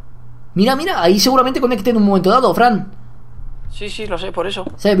 Mira, ahí seguramente conecte en un momento dado, Fran. Sí, lo sé, por eso.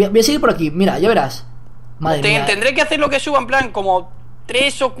 O sea, voy a seguir por aquí, mira, ya verás. Madre mía. Tendré que hacer lo que suba en plan como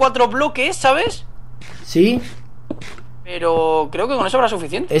 3 o 4 bloques, ¿sabes? Sí. Pero creo que con eso habrá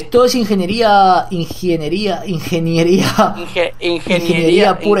suficiente. Esto es ingeniería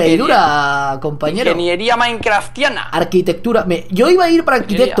pura y dura, compañero. Ingeniería minecraftiana. Arquitectura. Yo iba a ir para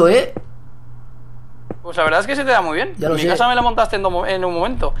arquitecto, ¿eh? Pues la verdad es que se te da muy bien. Ya lo Mi sé. casa me la montaste en un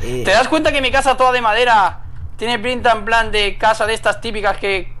momento. ¿Te das cuenta que mi casa toda de madera tiene pinta en plan de casa de estas típicas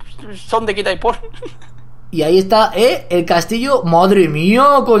que son de quita y pon? Y ahí está, el castillo. Madre mía,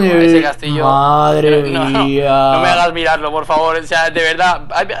 con Ese castillo. Madre No me hagas mirarlo, por favor. O sea, de verdad.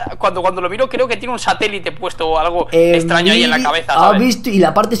 Cuando lo miro, creo que tiene un satélite puesto o algo extraño ahí en la cabeza, ¿sabes? Visto, y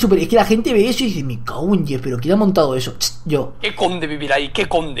la parte súper. Es que la gente ve eso y dice: me cago en Dios, pero ¿quién ha montado eso? Yo. ¿Qué conde vivirá ahí? ¿Qué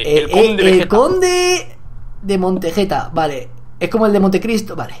conde? El conde de Montejeta. Vale. Es como el de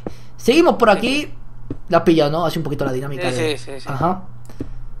Montecristo. Vale. Seguimos por aquí. La has pillado, ¿no? Así un poquito la dinámica. Sí. Ajá.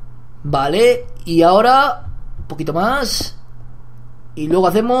 Vale, y ahora un poquito más. Y luego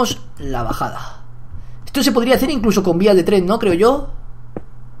hacemos la bajada. Esto se podría hacer incluso con vías de tren, ¿no? Creo yo.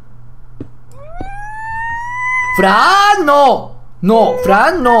 ¡Fran, no! No,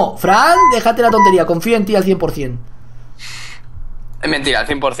 Fran, no. Fran, déjate la tontería. Confío en ti al 100%. Es mentira, al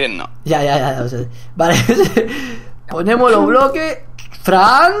 100% no. Ya. O sea, vale. Ponemos los bloques.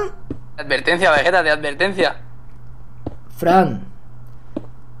 Fran. Advertencia, Vegeta, de advertencia. Fran.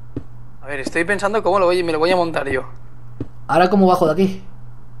 A ver, estoy pensando cómo me lo voy a montar yo. Ahora cómo bajo de aquí.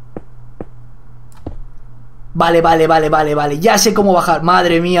 Vale. Ya sé cómo bajar.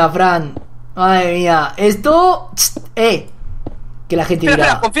 Madre mía, Fran. Madre mía. Esto... Que la gente dirá...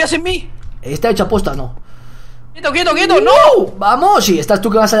 Espera, ¿confías en mí? ¿Está hecho aposta o no? Quieto, no. Vamos, si estás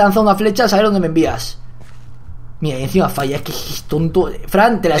tú que vas a lanzar una flecha, a saber dónde me envías. Mira, y encima falla, es que es tonto.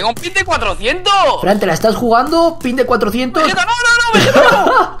 Fran, Tengo un pin de 400. Fran, te la estás jugando, pin de 400. Vegeta,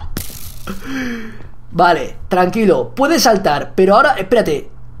 no. Vale, tranquilo, puedes saltar, pero ahora, espérate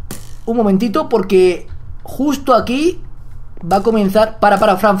un momentito porque justo aquí va a comenzar... Para,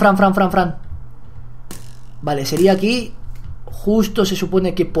 Fran. Vale, sería aquí. Justo se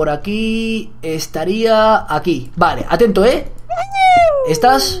supone que por aquí estaría aquí. Vale, atento, ¿eh?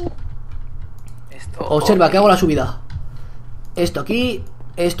 ¿Estás? Observa que hago la subida. Esto aquí.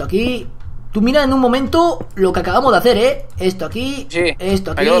 Tú mira en un momento lo que acabamos de hacer, ¿eh? Esto aquí, sí,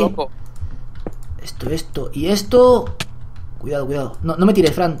 esto aquí. Esto y esto. Cuidado. No me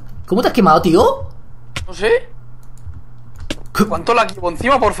tires, Fran. ¿Cómo te has quemado, tío? No sé. ¿Cuánto la quemo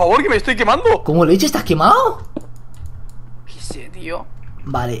encima, por favor, que me estoy quemando? ¿Cómo leche estás quemado? ¿Qué sé, tío?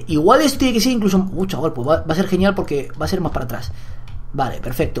 Vale, igual esto tiene que ser incluso... chaval, pues va a ser genial porque va a ser más para atrás. Vale,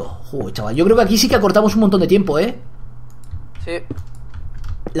 perfecto. Chaval, yo creo que aquí sí que acortamos un montón de tiempo, ¿eh? Sí.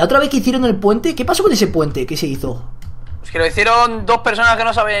 La otra vez que hicieron el puente, ¿qué pasó con ese puente que se hizo? Pues que lo hicieron dos personas que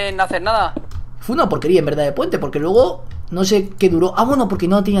no saben hacer nada. Fue una porquería en verdad de puente, porque luego no sé qué duró. Ah, bueno, porque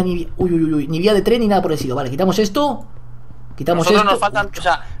no tenía ni... ni vía de tren ni nada por el estilo. Vale, quitamos esto. Nosotros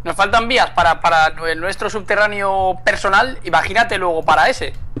nos faltan vías para nuestro subterráneo personal. Imagínate luego para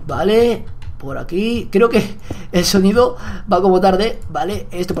ese. Vale, por aquí. Creo que el sonido va como tarde. Vale,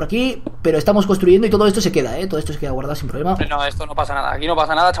 esto por aquí. Pero estamos construyendo y todo esto se queda, todo esto se queda guardado sin problema. No, esto no pasa nada. Aquí no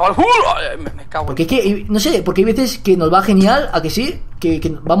pasa nada, chaval. Me cago en... Porque es que, no sé, porque hay veces que nos va genial, ¿a que sí?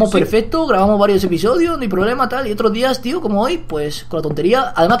 Que vamos perfecto, grabamos varios episodios, no hay problema, tal. Y otros días, tío, como hoy, pues con la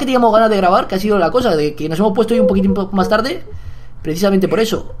tontería. Además que teníamos ganas de grabar, que ha sido la cosa, de que nos hemos puesto hoy un poquitín más tarde. Precisamente por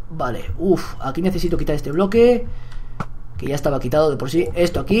eso. Vale, aquí necesito quitar este bloque, que ya estaba quitado de por sí.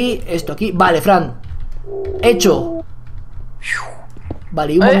 Esto aquí. Vale, Fran, hecho.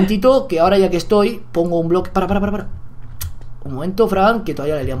 Vale, y un momentito, que ahora ya que estoy, pongo un bloque. Para. Un momento, Fran, que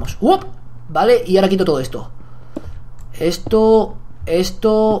todavía le liamos. Vale, y ahora quito todo esto. Esto.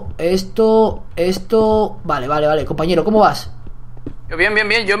 Vale, compañero, ¿cómo vas? Yo bien,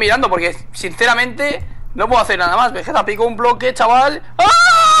 yo mirando, porque sinceramente no puedo hacer nada más. Vegeta, pico un bloque, chaval.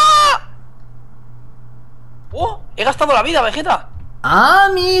 ¡Ah! He gastado la vida, Vegeta.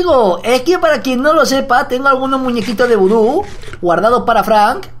 Amigo, es que para quien no lo sepa, tengo algunos muñequitos de vudú guardados para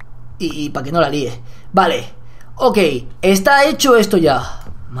Frank y para que no la líe. Vale, ok, está hecho esto ya.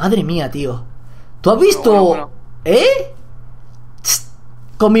 Madre mía, tío. ¿Tú has visto? Bueno.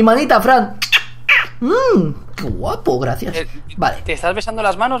 Con mi manita, Frank. Qué guapo, gracias. Vale. ¿Te estás besando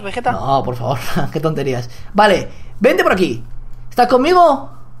las manos, Vegeta? No, por favor, qué tonterías. Vale, vente por aquí. ¿Estás conmigo?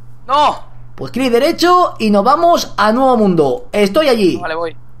 ¡No! Pues clic derecho y nos vamos a nuevo mundo. Estoy allí. Vale,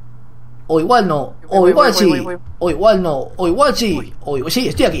 voy. O igual no, o igual sí. O igual no, o igual sí. Sí,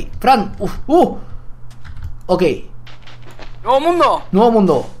 estoy aquí. Fran, ok. ¡Nuevo mundo! Nuevo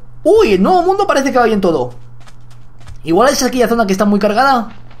mundo. Uy, el nuevo mundo parece que va bien todo. Igual es aquella zona que está muy cargada.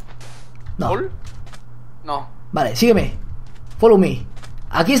 No. ¿Gol? No. Vale, sígueme. Follow me.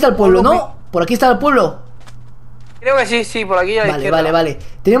 Aquí está el pueblo, ¿no? Por aquí está el pueblo. Creo que sí, sí, por aquí a la izquierda. Vale.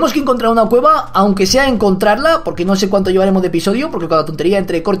 Tenemos que encontrar una cueva, aunque sea encontrarla, porque no sé cuánto llevaremos de episodio, porque con la tontería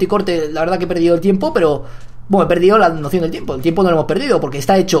entre corte y corte, la verdad que he perdido el tiempo, pero... Bueno, he perdido la noción del tiempo. El tiempo no lo hemos perdido, porque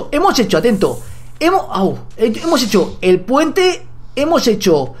está hecho. Hemos hecho, atento. Hemos hecho el puente, hemos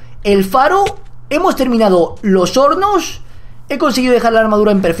hecho el faro, hemos terminado los hornos, he conseguido dejar la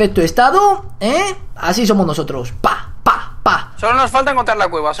armadura en perfecto estado, Así somos nosotros. Pa. Solo nos falta encontrar la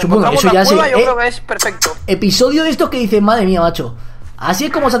cueva. Si Bueno, encontramos la cueva, yo creo que es perfecto. Episodio de estos que dicen, madre mía, macho. Así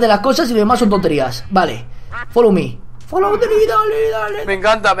es como se hacen las cosas y lo demás son tonterías. Vale, follow me. Follow me, dale. Me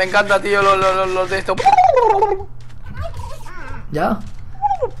encanta, tío, los de esto. ¿Ya?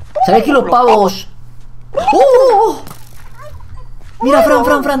 ¿Sabes que los pavos... ¡Oh! Mira,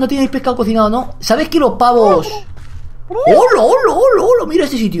 Fran, no tienes pescado cocinado, ¿no? ¿Sabes que los pavos... ¡Hola! Mira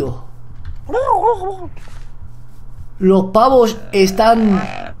este sitio. Los pavos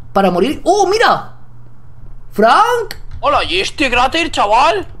están para morir. ¡Oh, mira! ¡Frank! Hola, ¿y este cráter,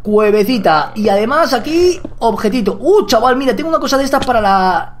 chaval? Cuevecita. Y además aquí, objetito. Chaval, mira, tengo una cosa de estas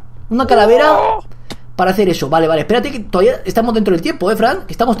para una calavera. Para hacer eso. Vale, espérate que todavía estamos dentro del tiempo, Fran.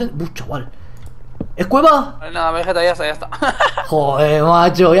 Que estamos... chaval. ¿Es cueva? Nada, Vegeta, ya está. Joder,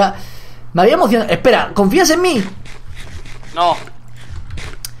 macho, ya... Me había emocionado. Espera, ¿confías en mí? No.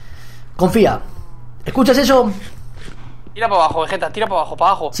 Confía. ¿Escuchas eso? Tira para abajo, Vegeta, tira para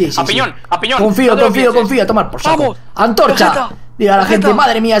abajo. Sí. A piñón. Confío, a tomar por saco. Vamos, Antorcha. Vegeta, Mira a la gente,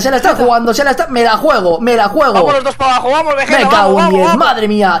 madre mía, se la está jugando, me la juego. Vamos los dos para abajo, vamos, Vegeta. Me cago en 10, madre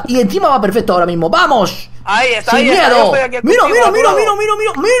mía. Y encima va perfecto ahora mismo, ¡vamos! Ahí está, sin miedo. Mira,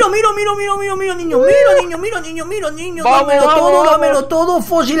 niño. Dámelo todo.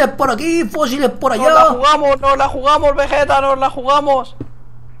 Fósiles por aquí, fósiles por allá. Nos la jugamos, Vegeta, nos la jugamos.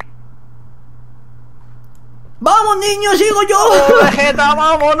 ¡Vamos, niño! ¡Sigo yo! Vegeta,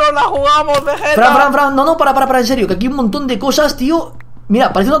 vamos, nos la jugamos, Vegeta. Fran, no, para, en serio, que aquí hay un montón de cosas, tío.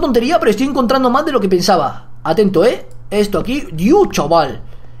 Mira, parece una tontería, pero estoy encontrando más de lo que pensaba. Atento, esto aquí, Dios, chaval.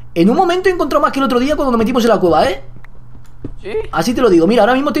 En un momento he encontrado más que el otro día cuando nos metimos en la cueva, ¿Sí? Así te lo digo, mira,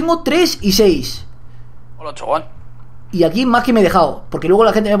 ahora mismo tengo 3 y 6. Hola, chaval. Y aquí más que me he dejado, porque luego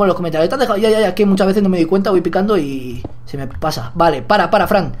la gente me pone en los comentarios, ¿te has dejado? Ya, que muchas veces no me doy cuenta, voy picando y se me pasa. Vale, para,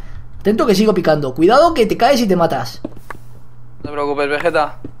 Fran. Atento que sigo picando. Cuidado que te caes y te matas. No te preocupes,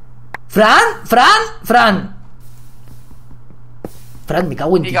 Vegeta. Fran, me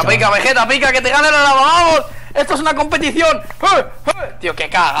cago en ti. Pica, Vegeta, pica, que te gane la lava, vamos. Esto es una competición. Tío, qué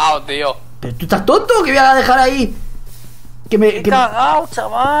cagao, tío. Pero tú estás tonto, que voy a dejar ahí. Qué cagao,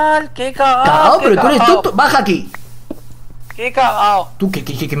 chaval, qué cagao. Cagao, pero tú eres tonto. Baja aquí. Qué cagao. Tú,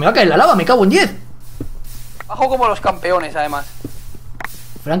 que me va a caer la lava, me cago en 10. Bajo como los campeones, además.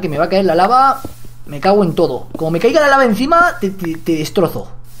 Fran, que me va a caer la lava. Me cago en todo. Como me caiga la lava encima, te destrozo.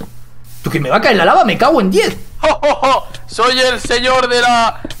 Tú, que me va a caer la lava, me cago en 10. Soy el señor de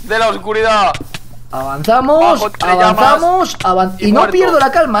la oscuridad. Avanzamos. Y no pierdo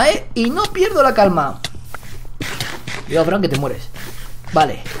la calma, Cuidado, Fran, que te mueres.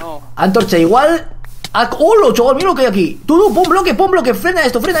 Vale. No. Antorcha igual. ¡Hola, chaval! Mira lo que hay aquí. Tú, pon bloque. Frena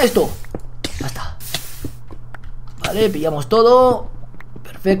esto. Ya está. Vale, pillamos todo.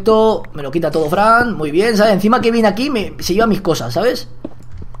 Perfecto. Me lo quita todo, Fran. Muy bien, ¿sabes? Encima que viene aquí se lleva mis cosas, ¿sabes?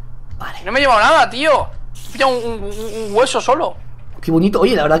 Vale. No me he llevado nada, tío. He pillado un hueso solo. Qué bonito.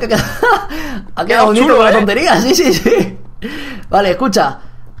 Oye, la verdad que ha quedado bonito chulo, con la tontería. Sí. Vale, escucha.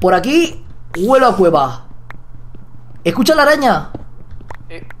 Por aquí huelo a cueva. ¿Escucha la araña?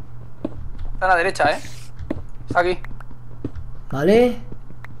 Sí. Está a la derecha, Está aquí. Vale.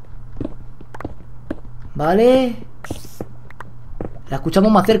 La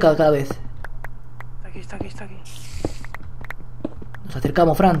escuchamos más cerca cada vez. Está aquí. Nos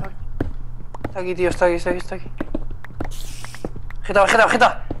acercamos, Fran. Está aquí, tío, está aquí.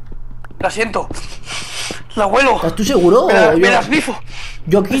 Vegeta. La siento. La huelo. ¿Estás tú seguro? Me la snifo.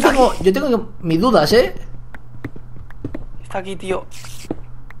 Yo tengo mis dudas, Está aquí, tío.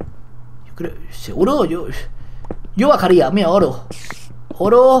 Yo creo... ¿Seguro? Yo bajaría. Mira, oro.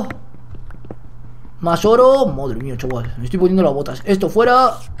 Más oro. Madre mía, chaval. Me estoy poniendo las botas. Esto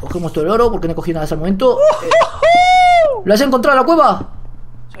fuera. Cogemos todo el oro porque no he cogido nada hasta el momento. ¿Lo has encontrado en la cueva?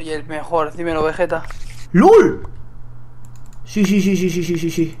 Soy el mejor, dímelo, Vegeta. ¡Lol!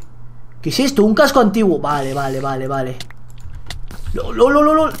 Sí. ¿Qué es esto? Un casco antiguo. Vale.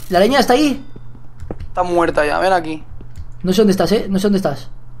 ¡Lol! ¿La araña está ahí? Está muerta ya, ven aquí. No sé dónde estás, No sé dónde estás.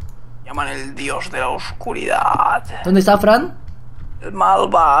 Llaman el dios de la oscuridad. ¿Dónde está Fran? El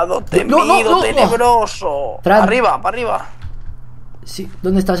malvado, temido, tenebroso. Fran. Arriba, para arriba. Sí,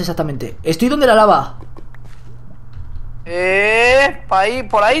 ¿dónde estás exactamente? Estoy donde la lava.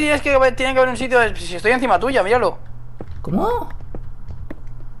 Por ahí tiene que haber un sitio. Si estoy encima tuya, míralo. ¿Cómo?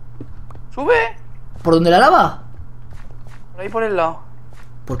 Sube. ¿Por donde la lava? Por ahí por el lado.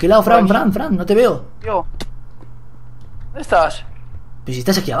 ¿Por qué lado, Fran? No te veo. Yo. ¿Dónde estás? Pero si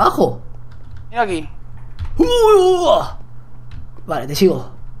estás aquí abajo. Mira aquí. Vale, te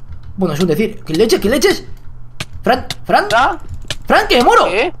sigo. Bueno, es un decir. ¿Qué leches? Fran. ¿Está? Fran, que me muero.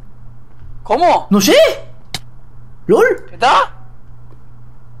 ¿Qué? ¿Cómo? No sé. ¿Lol? ¿Qué está?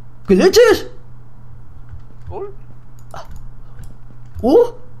 ¿Qué leches? ¿Lol?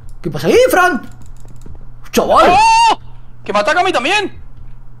 ¿Qué pasa ahí, Fran? ¡Chaval! ¡Oh! ¡Que me ataca a mí también!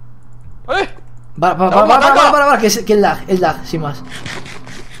 Para, que es lag, sin más.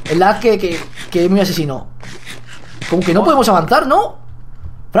 El lag que es muy asesino. Como que no podemos avanzar, ¿no?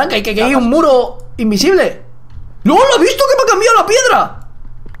 Fran, que hay un muro invisible. ¡No, lo he visto que me ha cambiado la piedra!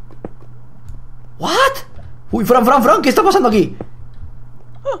 ¿What? Uy, Fran, ¿qué está pasando aquí?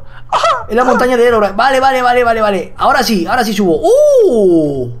 En la montaña de Ero. Vale. Ahora sí subo.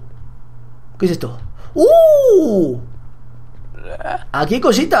 ¿Qué es esto? Aquí hay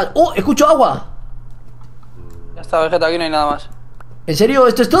cositas. Escucho agua. Ya está, Vegeta, aquí no hay nada más. ¿En serio?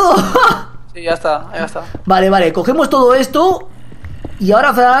 ¿Esto es todo? Sí, ya está. Vale, cogemos todo esto. Y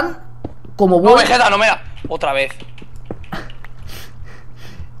ahora, Fran, como No, Vegeta, no me da. Otra vez.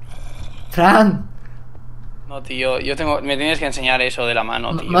 Fran. No, tío, me tienes que enseñar eso de la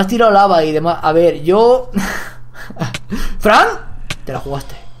mano, tío. Me has tirado lava y demás. A ver, yo... Fran, te la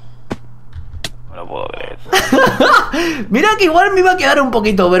jugaste. No lo puedo creer. Mira que igual me iba a quedar un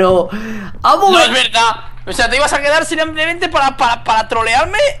poquito, pero... No es verdad. O sea, te ibas a quedar simplemente para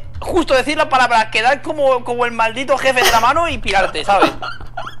trolearme. Justo decir la palabra, quedar como el maldito jefe de la mano y pirarte, ¿sabes?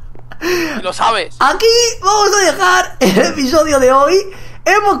 Y lo sabes. Aquí vamos a dejar el episodio de hoy.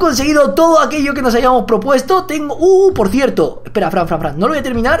 Hemos conseguido todo aquello que nos hayamos propuesto. Por cierto, espera, Fran, no lo voy a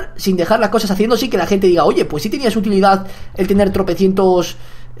terminar sin dejar las cosas haciendo así que la gente diga, oye, pues sí tenía su utilidad el tener tropecientos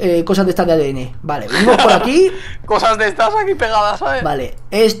cosas de estas de ADN. Vale, venimos por aquí. Cosas de estas aquí pegadas, ¿sabes? Vale,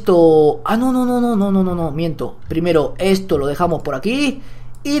 esto... no, miento. Primero esto lo dejamos por aquí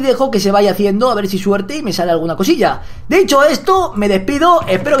y dejo que se vaya haciendo, a ver si suerte y me sale alguna cosilla. Dicho esto, me despido.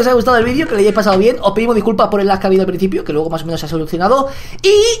 Espero que os haya gustado el vídeo, que lo hayáis pasado bien. Os pedimos disculpas por el lag que ha habido al principio, que luego más o menos se ha solucionado.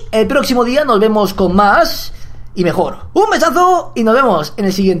 Y el próximo día nos vemos con más y mejor. Un besazo y nos vemos en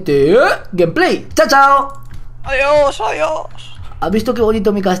el siguiente gameplay. ¡Chao! Adiós. ¿Has visto qué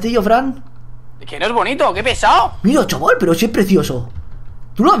bonito mi castillo, Fran? Que no es bonito, qué pesado. Mira, chaval, pero sí es precioso.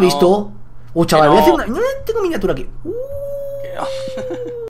 ¿Tú lo has visto? Chaval, no. voy a hacer una... Tengo miniatura aquí. Que no.